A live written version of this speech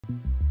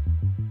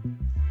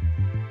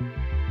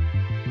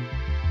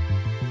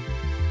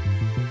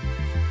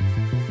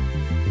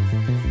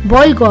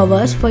Boil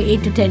guavas for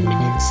 8 to 10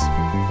 minutes.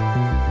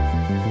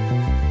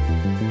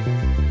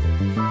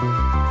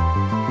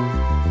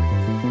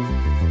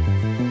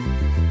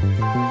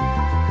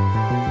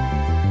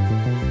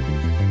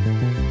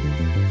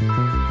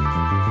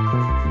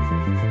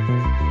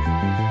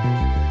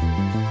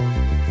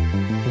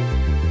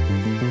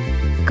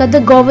 Cut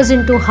the guavas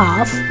into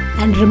half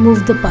and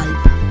remove the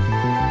pulp.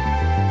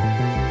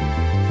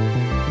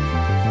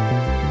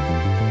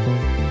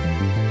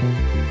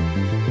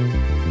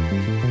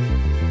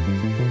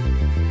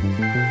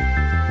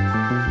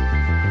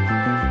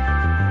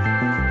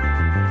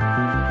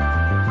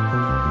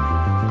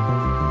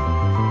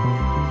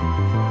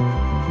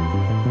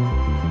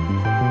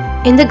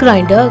 In the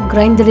grinder,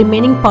 grind the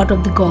remaining part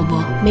of the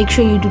guava. Make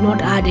sure you do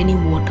not add any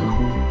water.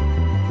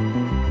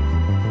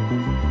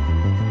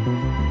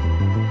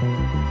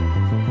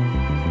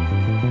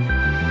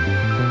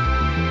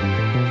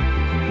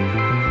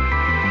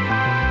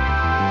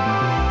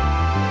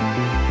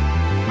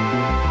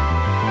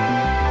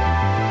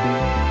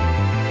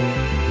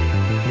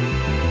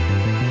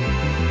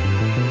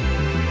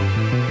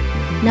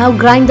 Now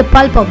grind the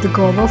pulp of the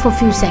guava for a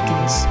few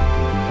seconds.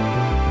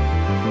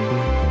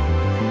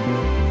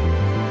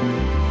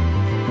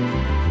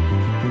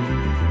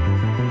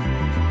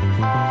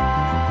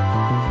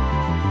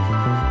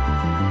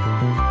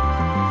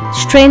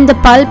 Strain the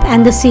pulp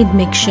and the seed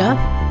mixture.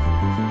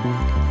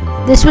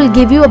 This will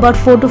give you about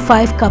 4 to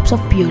 5 cups of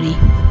puree.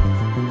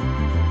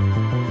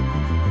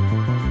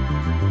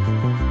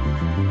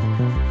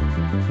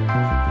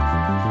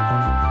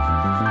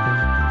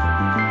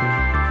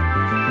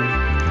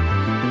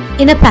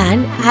 In a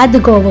pan, add the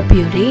guava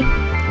puree,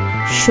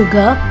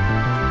 sugar,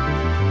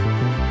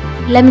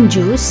 lemon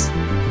juice,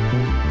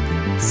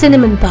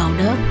 cinnamon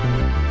powder,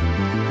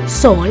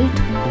 salt,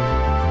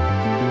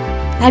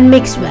 and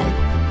mix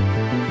well.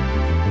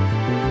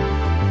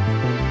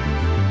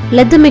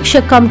 Let the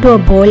mixture come to a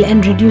boil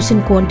and reduce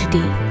in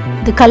quantity.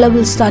 The color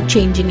will start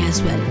changing as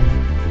well.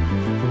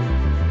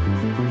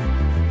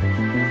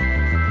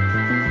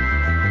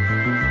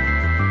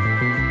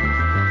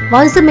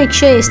 Once the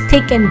mixture is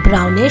thick and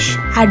brownish,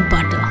 add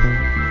butter.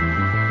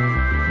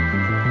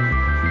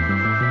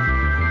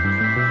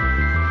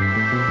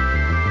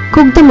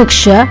 Cook the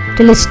mixture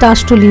till it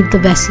starts to leave the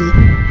vessel.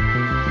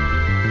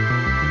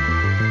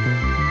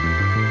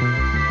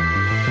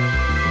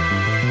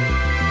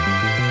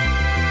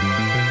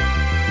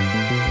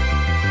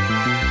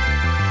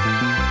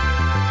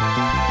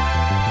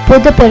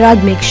 Put the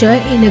Perad mixture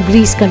in a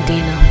grease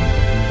container.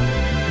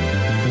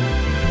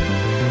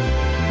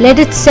 Let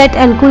it set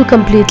and cool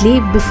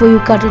completely before you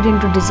cut it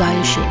into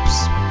desired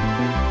shapes.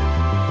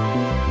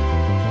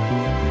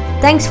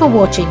 Thanks for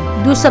watching.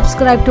 Do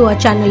subscribe to our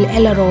channel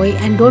Ellaroy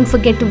and don't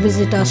forget to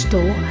visit our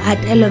store at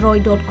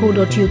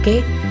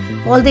ellaroy.co.uk.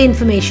 All the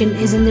information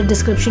is in the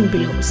description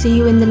below. See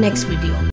you in the next video.